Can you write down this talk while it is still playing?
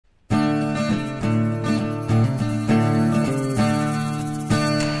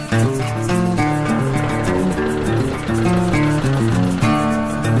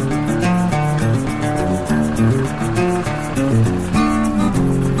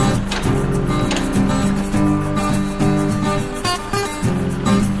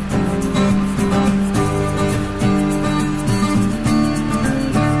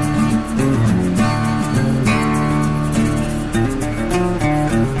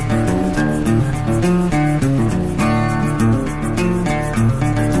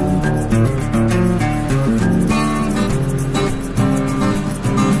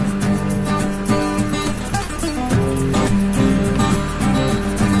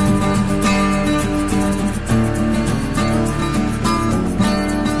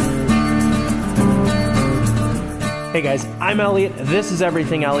Hey guys, I'm Elliott, this is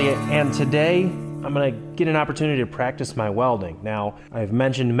Everything Elliott, and today I'm gonna get an opportunity to practice my welding. Now, I've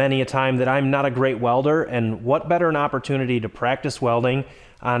mentioned many a time that I'm not a great welder, and what better an opportunity to practice welding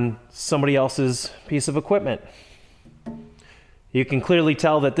on somebody else's piece of equipment. You can clearly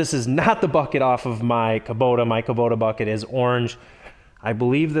tell that this is not the bucket off of my Kubota. My Kubota bucket is orange. I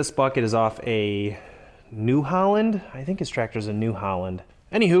believe this bucket is off a New Holland. I think his tractor's a New Holland.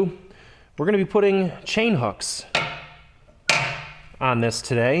 Anywho, we're gonna be putting chain hooks on this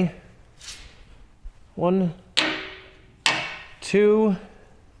today. 1, 2,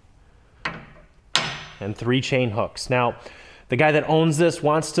 and 3 chain hooks. Now, the guy that owns this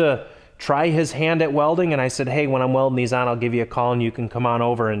wants to try his hand at welding, and I said, hey, when I'm welding these on, I'll give you a call and you can come on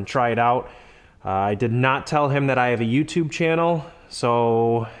over and try it out. I did not tell him that I have a YouTube channel,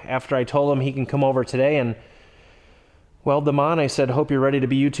 so after I told him he can come over today and weld them on, I said, hope you're ready to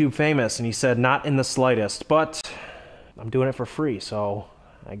be YouTube famous, and he said, not in the slightest, but I'm doing it for free, so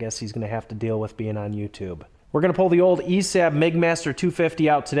I guess he's gonna have to deal with being on YouTube. We're gonna pull the old ESAB Migmaster 250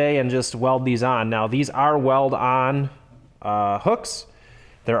 out today and just weld these on. Now, these are weld-on hooks.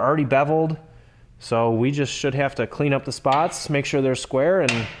 They're already beveled, so we just should have to clean up the spots, make sure they're square,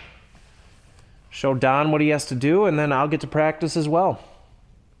 and show Don what he has to do, and then I'll get to practice as well.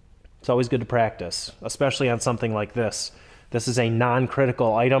 It's always good to practice, especially on something like this. This is a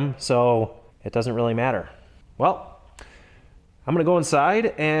non-critical item, so it doesn't really matter. Well, I'm gonna go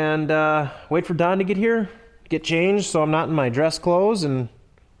inside and wait for Don to get here, get changed so I'm not in my dress clothes, and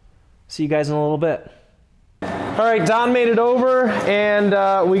see you guys in a little bit. All right, Don made it over, and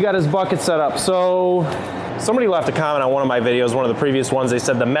we got his bucket set up. So somebody left a comment on one of my videos, one of the previous ones. They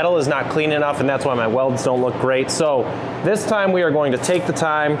said the metal is not clean enough, and that's why my welds don't look great. So this time we are going to take the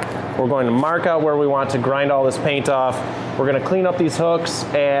time. We're going to mark out where we want to grind all this paint off. We're going to clean up these hooks,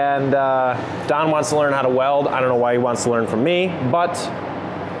 and Don wants to learn how to weld. I don't know why he wants to learn from me, but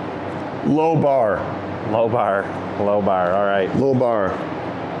low bar. Low bar, low bar, all right. Low bar.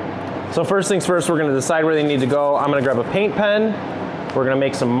 So first things first, we're gonna decide where they need to go. I'm gonna grab a paint pen. We're gonna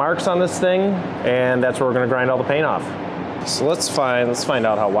make some marks on this thing, and that's where we're gonna grind all the paint off. So let's find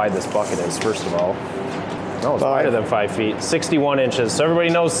out how wide this bucket is, first of all. No, it's wider than 5 feet, 61 inches. So everybody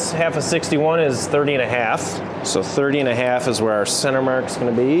knows half of 61 is 30 and a half. So 30 and a half is where our center mark's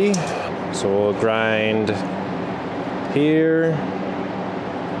gonna be. So we'll grind here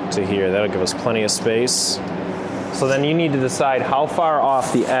to here. That'll give us plenty of space. So then you need to decide how far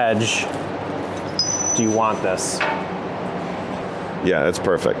off the edge do you want this. Yeah, that's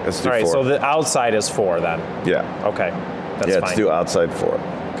perfect. Let's do 4. All right, so the outside is 4 then? Yeah. Okay, that's fine. Let's do outside 4.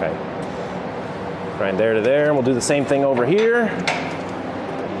 Okay. Grind there to there, and we'll do the same thing over here.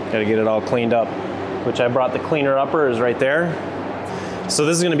 Gotta get it all cleaned up, which I brought the cleaner uppers right there. So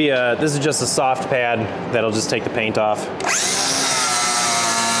this is gonna be this is just a soft pad that'll just take the paint off.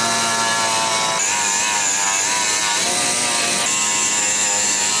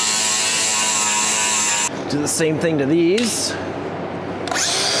 Do the same thing to these.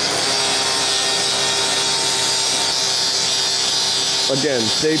 Again,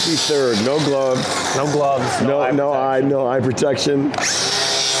 safety third. No gloves. No gloves. No eye protection.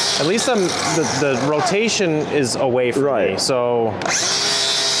 At least the rotation is away from me. So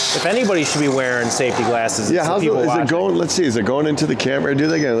if anybody should be wearing safety glasses, yeah. Is it going? Let's see. Is it going into the camera? Do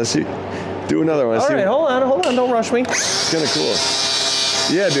that again. Let's see. Do another one. All right. Hold on. Don't rush me. It's kind of cool.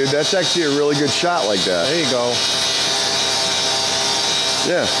 Yeah, dude, that's actually a really good shot like that. There you go.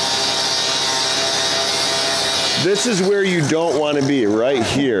 Yeah. This is where you don't want to be, right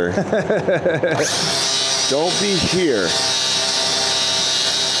here. Don't be here.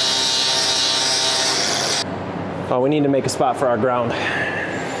 Oh, we need to make a spot for our ground.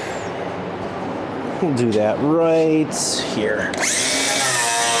 We'll do that right here.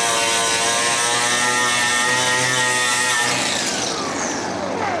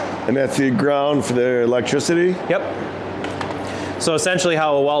 And that's the ground for the electricity? Yep. So essentially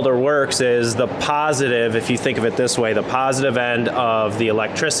how a welder works is the positive, if you think of it this way, the positive end of the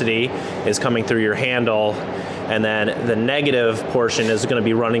electricity is coming through your handle, and then the negative portion is going to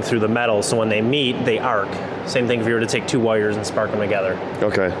be running through the metal, so when they meet, they arc. Same thing if you were to take 2 wires and spark them together.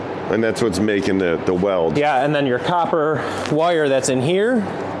 Okay, and that's what's making the weld. Yeah, and then your copper wire that's in here,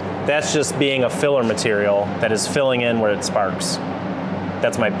 that's just being a filler material that is filling in where it sparks.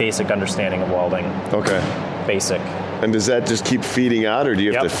 That's my basic understanding of welding. Okay. Basic. And does that just keep feeding out, or do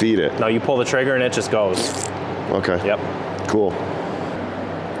you have to feed it? No, you pull the trigger and it just goes. Okay. Yep. Cool.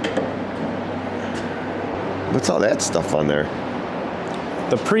 What's all that stuff on there?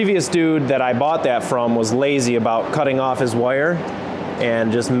 The previous dude that I bought that from was lazy about cutting off his wire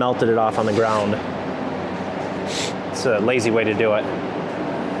and just melted it off on the ground. It's a lazy way to do it.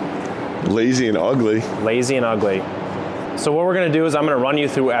 Lazy and ugly. Lazy and ugly. So what we're gonna do is I'm gonna run you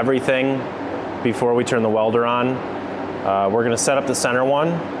through everything before we turn the welder on. We're gonna set up the center one,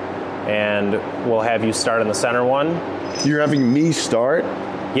 and we'll have you start on the center one. You're having me start?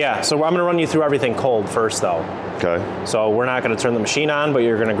 Yeah, so I'm gonna run you through everything cold first though. Okay. So we're not gonna turn the machine on, but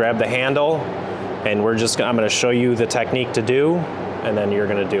you're gonna grab the handle, and I'm gonna show you the technique to do, and then you're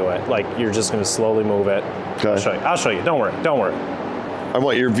gonna do it. Like, you're just gonna slowly move it. Okay. I'll show you, don't worry. I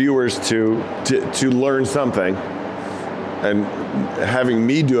want your viewers to learn something. And having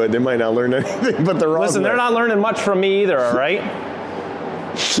me do it, they might not learn anything, but they're all Listen, they're not learning much from me either, all right?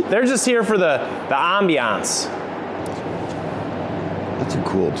 They're just here for the ambiance. That's a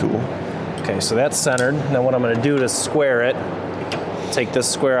cool tool. Okay, so that's centered. Now what I'm gonna do to square it, take this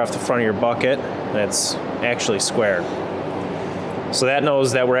square off the front of your bucket, and it's actually squared. So that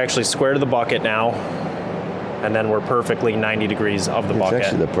knows that we're actually square to the bucket now, and then we're perfectly 90 degrees of the bucket. It's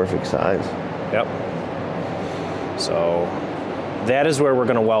actually the perfect size. Yep. So that is where we're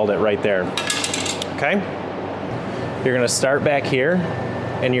gonna weld it right there, okay? You're gonna start back here,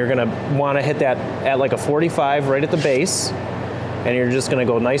 and you're gonna wanna hit that at like a 45 right at the base, and you're just gonna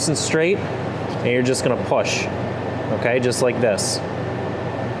go nice and straight, and you're just gonna push, okay? Just like this.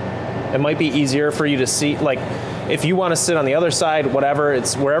 It might be easier for you to see, like, if you wanna sit on the other side, whatever,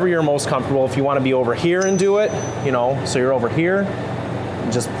 it's wherever you're most comfortable. If you wanna be over here and do it, you know, so you're over here,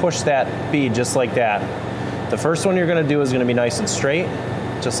 just push that bead just like that. The first one you're gonna do is gonna be nice and straight,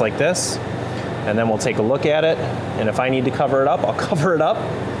 just like this. And then we'll take a look at it. And if I need to cover it up, I'll cover it up.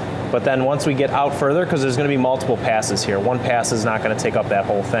 But then once we get out further, because there's gonna be multiple passes here. One pass is not gonna take up that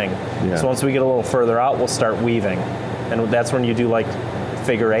whole thing. Yeah. So once we get a little further out, we'll start weaving. And that's when you do like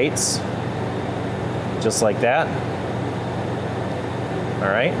figure eights, just like that. All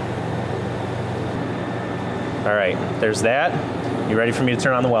right. All right, there's that. You ready for me to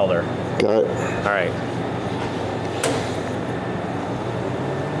turn on the welder? Got it. All right.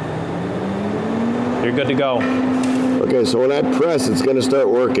 You're good to go. Okay, so when I press, it's gonna start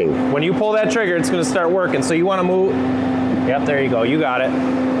working. When you pull that trigger, it's gonna start working. So you wanna move. Yep, there you go, you got it.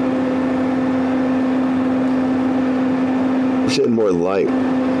 Wish I had more light.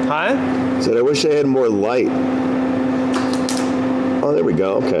 Huh? Said I wish I had more light. Oh, there we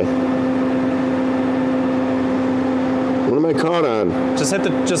go, okay. What am I caught on?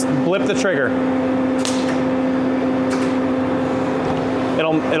 Just blip the trigger.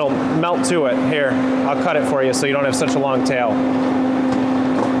 It'll melt to it. Here, I'll cut it for you so you don't have such a long tail.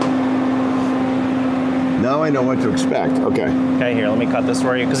 Now I know what to expect. Okay. Okay, here, let me cut this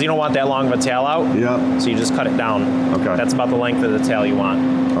for you, because you don't want that long of a tail out. Yeah. So you just cut it down. Okay. That's about the length of the tail you want.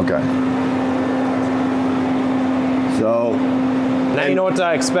 Okay. So. Now you know what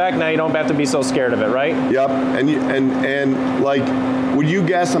to expect. Now you don't have to be so scared of it, right? Yep. And like, would you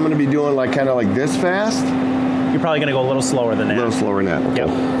guess I'm going to be doing like kind of like this fast? You're probably going to go a little slower than that. A little slower than that. Okay. Yep.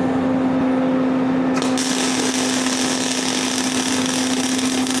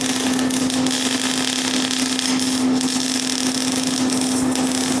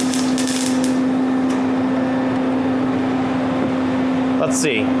 Let's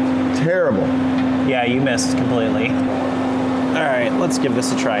see. Terrible. Yeah, you missed completely. All right, let's give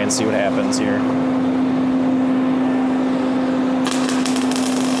this a try and see what happens here.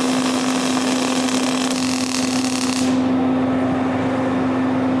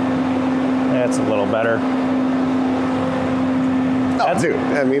 That's a little better. Oh, dude,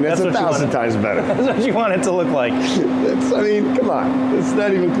 I mean, that's 1,000 times better. That's what you want it to look like. I mean, come on. It's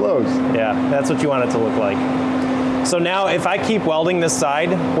not even close. Yeah, that's what you want it to look like. So now if I keep welding this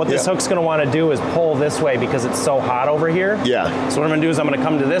side, what this hook's gonna wanna do is pull this way because it's so hot over here. Yeah. So what I'm gonna do is I'm gonna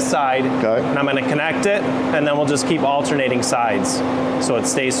come to this side, okay, and I'm gonna connect it, and then we'll just keep alternating sides so it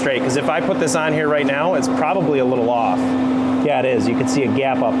stays straight. Because if I put this on here right now, it's probably a little off. Yeah, it is. You can see a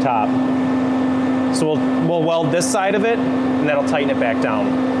gap up top. So we'll weld this side of it, and that'll tighten it back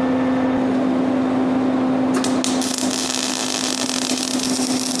down.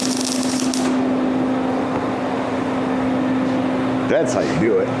 That's how you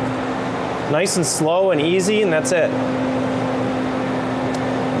do it. Nice and slow and easy, and that's it.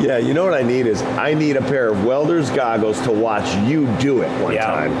 Yeah, you know what I need is I need a pair of welder's goggles to watch you do it one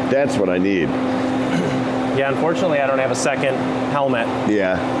time. That's what I need. Yeah, unfortunately, I don't have a second helmet.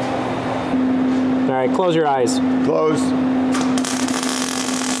 Yeah. All right, close your eyes. Close.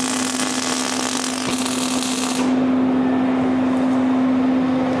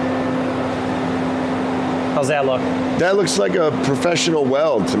 How's that look? That looks like a professional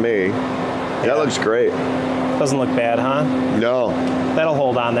weld to me. Yeah. That looks great. Doesn't look bad, huh? No. That'll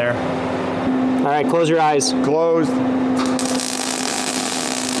hold on there. All right, close your eyes. Closed.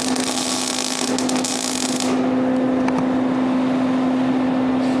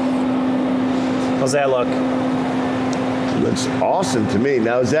 How's that look? Looks awesome to me.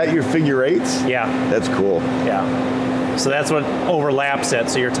 Now, is that your figure eights? Yeah. That's cool. Yeah. So that's what overlaps it.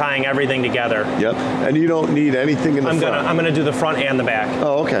 So you're tying everything together. Yep. And you don't need anything in the front. I'm gonna do the front and the back.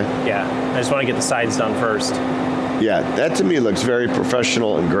 Oh, okay. Yeah. I just want to get the sides done first. Yeah, that to me looks very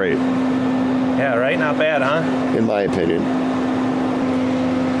professional and great. Yeah, right? Not bad, huh? In my opinion.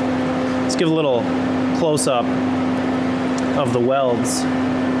 Let's give a little close-up of the welds.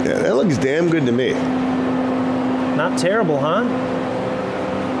 Yeah, that looks damn good to me. Not terrible, huh?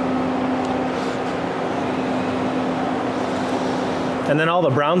 And then all the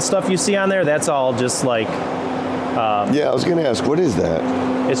brown stuff you see on there, that's all just like... yeah, I was going to ask, what is that?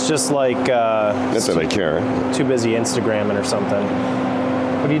 It's just like... Not that I care. Too busy Instagramming or something.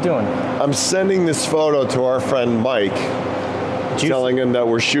 What are you doing? I'm sending this photo to our friend Mike, telling him that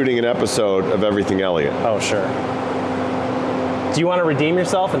we're shooting an episode of Everything Elliott. Oh, sure. Do you want to redeem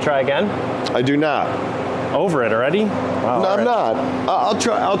yourself and try again? I do not. Over it already? Wow, No, I'm not.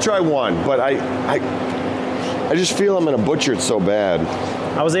 I'll try one, but I just feel I'm gonna butcher it so bad.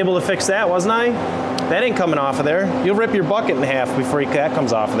 I was able to fix that, wasn't I? That ain't coming off of there. You'll rip your bucket in half before that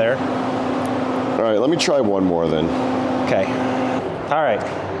comes off of there. All right, let me try one more then. Okay. All right.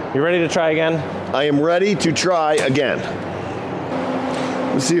 You ready to try again? I am ready to try again.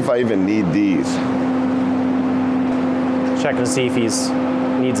 Let's see if I even need these. Checking to see if he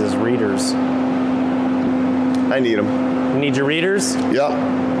needs his readers. I need them. You need your readers? Yep.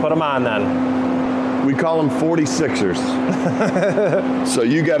 Put them on then. We call them 46ers. So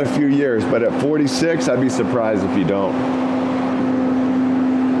you got a few years, but at 46, I'd be surprised if you don't.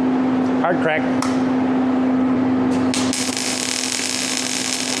 Hard crack.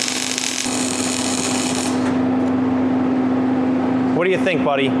 What do you think,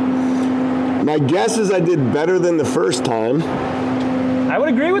 buddy? My guess is I did better than the first time. I would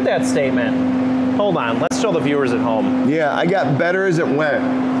agree with that statement. Hold on, let's show the viewers at home. Yeah, I got better as it went.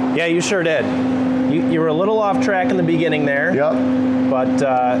 Yeah, you sure did. You were a little off track in the beginning there. Yep. But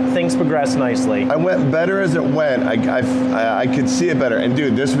things progressed nicely. I went better as it went. I could see it better. And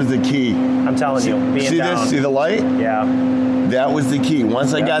dude, this was the key. I'm telling you, being see down. This? See the light? Yeah. That was the key.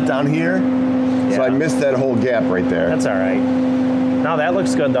 Once I got down here, so I missed that whole gap right there. That's all right. No, that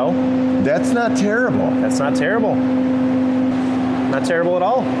looks good though. That's not terrible. That's not terrible. Not terrible at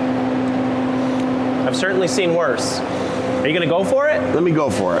all. I've certainly seen worse. Are you going to go for it? Let me go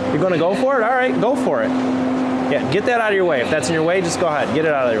for it. You're going to go for it? All right, go for it. Yeah, get that out of your way. If that's in your way, just go ahead. Get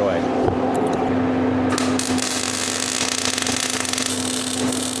it out of your way.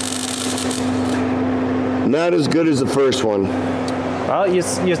 Not as good as the first one. Well,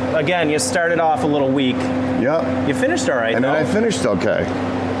 again, you started off a little weak. Yep. You finished all right, and though. then I finished okay.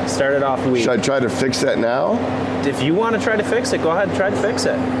 Started off weak. Should I try to fix that now? If you want to try to fix it, go ahead and try to fix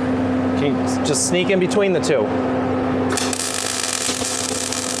it. Can you just sneak in between the two?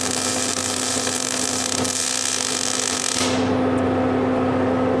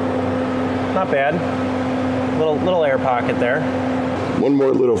 Not bad. Little air pocket there. One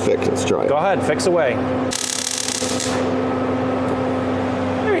more little fix. Let's try it. Go ahead, fix away.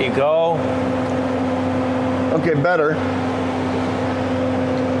 There you go. Okay, better.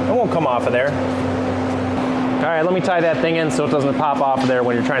 It won't come off of there. All right, let me tie that thing in so it doesn't pop off of there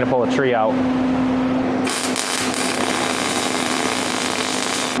when you're trying to pull a tree out.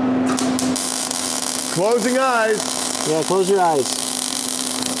 Closing eyes. Yeah, close your eyes.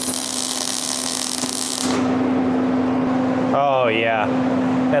 Oh yeah,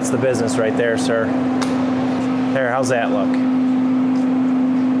 that's the business right there, sir. There, how's that look?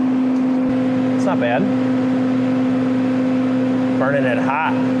 It's not bad. Burning it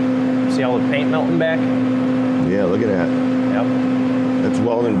hot. See all the paint melting back? Yeah, look at that. Yep. That's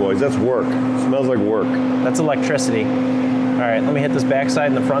welding, boys. That's work. Smells like work. That's electricity. All right, let me hit this back side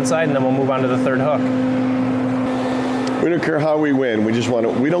and the front side, and then we'll move on to the third hook. We don't care how we win. We just want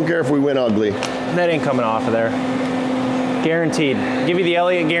to. We don't care if we win ugly. That ain't coming off of there. Guaranteed. Give you the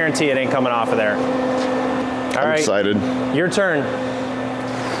Elliott guarantee it ain't coming off of there. All right. Excited. Your turn.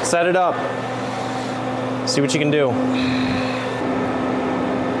 Set it up. See what you can do.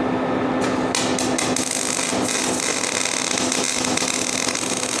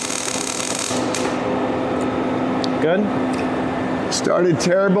 Good? Started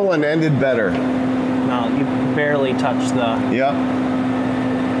terrible and ended better. No, you barely touched the... Yep.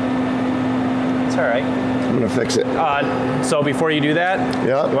 It's all right. I'm going to fix it. So before you do that,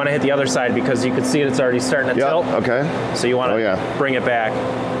 Yep. you want to hit the other side because you can see it's already starting to tilt. Okay. So you want to bring it back.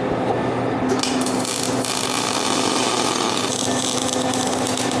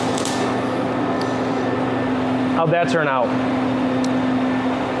 How'd that turn out?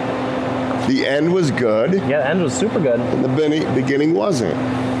 The end was good. Yeah, the end was super good. And the beginning wasn't.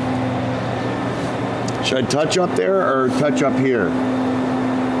 Should I touch up there or touch up here?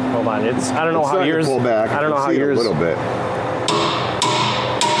 Hold on, I don't know how yours. Pull back. I don't know how yours. A little bit.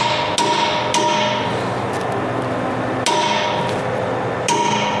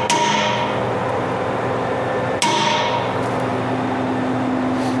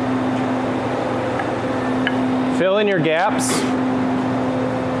 Fill in your gaps.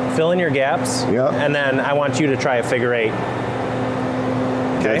 Fill in your gaps. Yep. And then I want you to try a figure 8. Okay?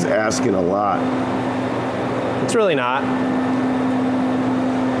 That's asking a lot. It's really not.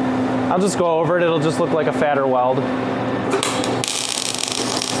 I'll just go over it. It'll just look like a fatter weld.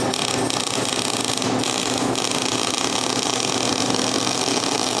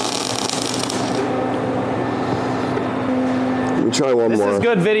 Let me try one more. This is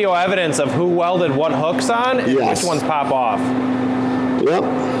good video evidence of who welded what hooks on and Yes. which ones pop off. Yep.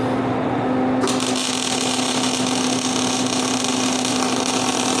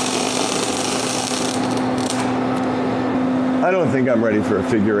 I don't think I'm ready for a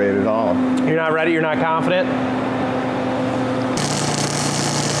figure 8 at all. You're not ready? You're not confident?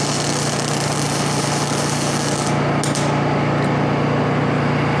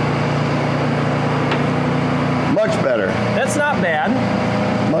 Much better. That's not bad.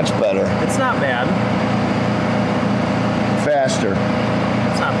 Much better. It's not bad. Faster.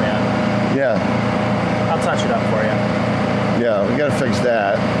 It's not bad. Yeah. I'll touch it up for you. Yeah, we gotta fix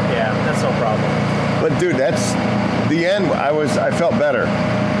that. Yeah, that's no problem. But dude, that's the end. I felt better.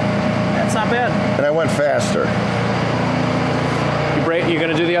 That's not bad. And I went faster. You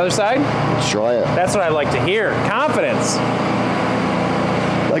gonna do the other side? Let's try it. That's what I like to hear. Confidence.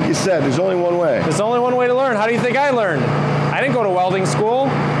 Like you said, there's only one way. There's only one way to learn. How do you think I learned? I didn't go to welding school.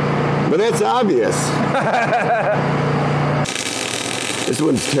 But that's obvious. This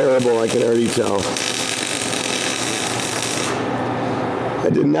one's terrible, I can already tell. I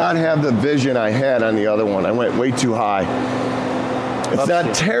did not have the vision I had on the other one. I went way too high. It's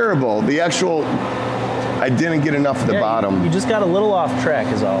not terrible. The actual, I didn't get enough at the bottom. You just got a little off track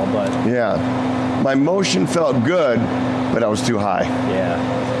is all, but. Yeah. My motion felt good, but I was too high. Yeah.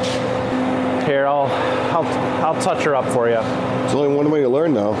 Here, I'll touch her up for you. There's only one way to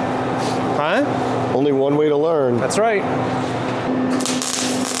learn, though. Huh? Only one way to learn. That's right.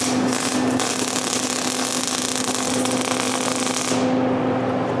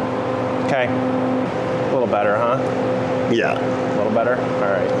 Okay. A little better, huh? Yeah. A little better?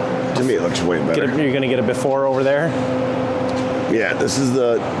 All right. To me, it looks way better. You're going to get a before over there? Yeah, this is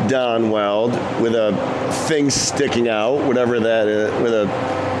the down weld with a thing sticking out, whatever that is, with a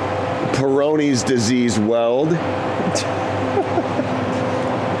Peyronie's disease weld.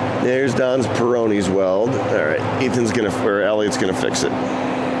 There's Don's Peyronie's weld. All right, Elliott's gonna fix it.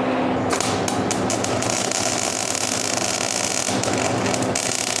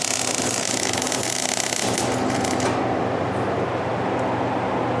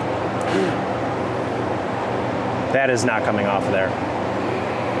 That is not coming off of there.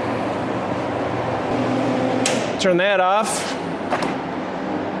 Turn that off,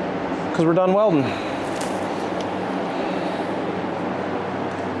 because we're done welding.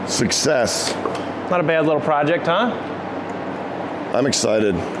 Success. Not a bad little project, huh? I'm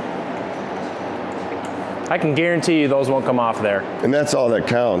excited. I can guarantee you those won't come off there. And that's all that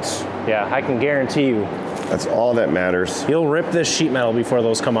counts. Yeah, I can guarantee you. That's all that matters. You'll rip this sheet metal before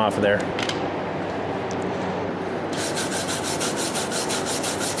those come off of there.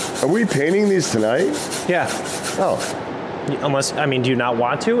 Are we painting these tonight? Yeah. Oh. Unless, I mean, do you not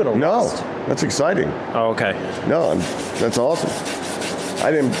want to? It'll No, rust. that's exciting. Oh, okay. No, that's awesome.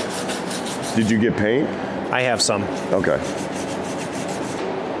 Did you get paint? I have some. Okay.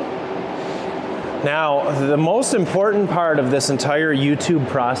 Now, the most important part of this entire YouTube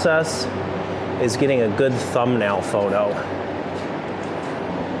process is getting a good thumbnail photo.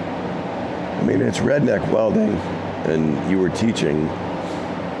 I mean, it's redneck welding, and you were teaching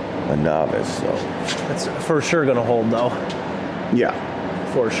a novice, so. It's for sure gonna hold though. Yeah.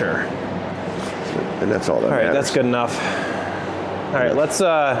 For sure. And that's all that All right, matters. that's good enough. All right,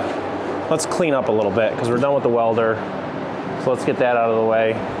 let's clean up a little bit because we're done with the welder. So let's get that out of the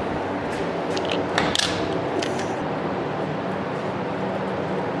way.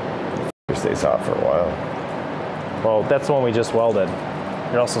 It stays hot for a while. Well, that's the one we just welded.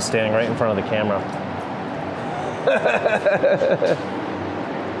 You're also standing right in front of the camera.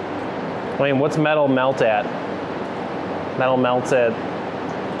 Wayne, what's metal melt at? Metal melts at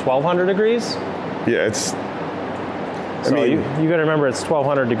 1200 degrees? Yeah, it's. So you gotta remember it's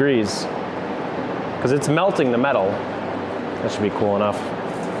 1200 degrees. because it's melting the metal. That should be cool enough.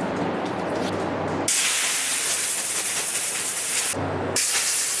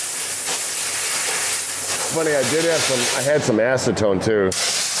 Funny, I had some acetone too.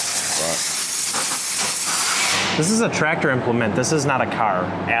 This is a tractor implement. This is not a car.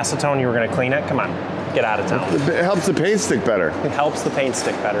 Acetone, you were gonna clean it? Come on, get out of town. It helps the paint stick better. It helps the paint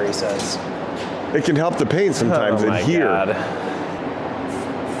stick better, he says. It can help the paint sometimes adhere. God.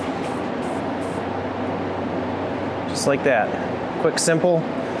 Just like that. Quick, simple,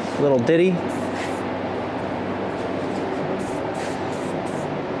 little ditty.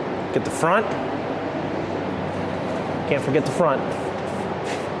 Get the front. Can't forget the front.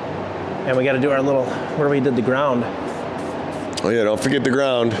 And we got to do our little, where we did the ground. Oh yeah, don't forget the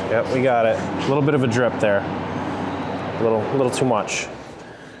ground. Yep, we got it. A little bit of a drip there. A little too much.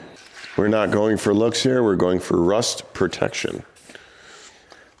 We're not going for looks here, we're going for rust protection.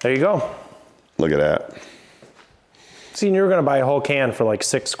 There you go. Look at that. See, you were gonna buy a whole can for like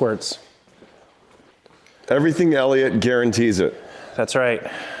 6 squirts. Everything Elliott guarantees it. That's right.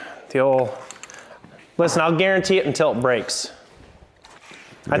 The old, listen, I'll guarantee it until it breaks.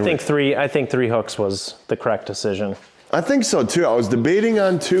 I think three hooks was the correct decision. I think so too. I was debating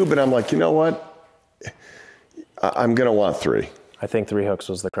on 2, but I'm like, you know what? I'm gonna want 3. I think 3 hooks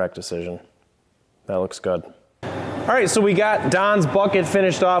was the correct decision. That looks good. All right, so we got Don's bucket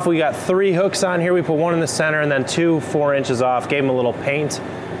finished off. We got 3 hooks on here. We put 1 in the center and then 2 4 inches off. Gave him a little paint.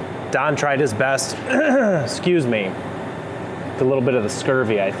 Don tried his best. Excuse me. A little bit of the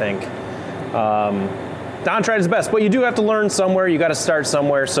scurvy, I think. Don tried his best, but you do have to learn somewhere. You got to start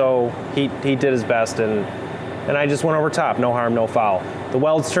somewhere. So he did his best, and I just went over top. No harm, no foul. The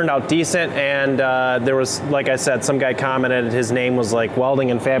welds turned out decent, and there was, like I said, some guy commented his name was like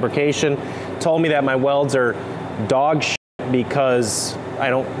Welding and Fabrication. Told me that my welds are dog shit because I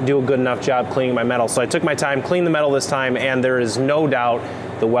don't do a good enough job cleaning my metal. So I took my time, cleaned the metal this time, and there is no doubt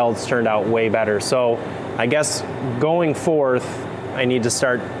the welds turned out way better. So I guess going forth, I need to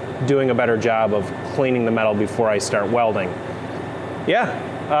start doing a better job of cleaning the metal before I start welding. Yeah.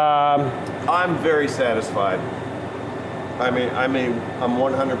 I'm very satisfied. I'm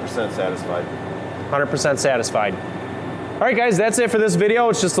 100% satisfied. 100% satisfied. All right, guys, that's it for this video.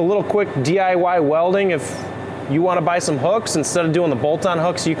 It's just a little quick DIY welding. If you want to buy some hooks, instead of doing the bolt-on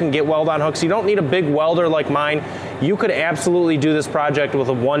hooks, you can get weld-on hooks. You don't need a big welder like mine. You could absolutely do this project with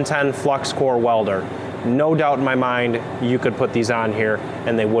a 110 flux core welder. No doubt in my mind, you could put these on here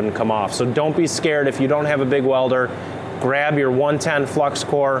and they wouldn't come off. So don't be scared if you don't have a big welder. Grab your 110 flux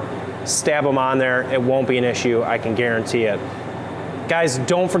core, stab them on there. It won't be an issue, I can guarantee it. Guys,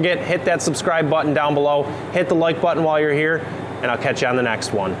 don't forget, hit that subscribe button down below. Hit the like button while you're here, and I'll catch you on the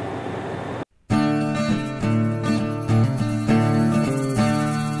next one.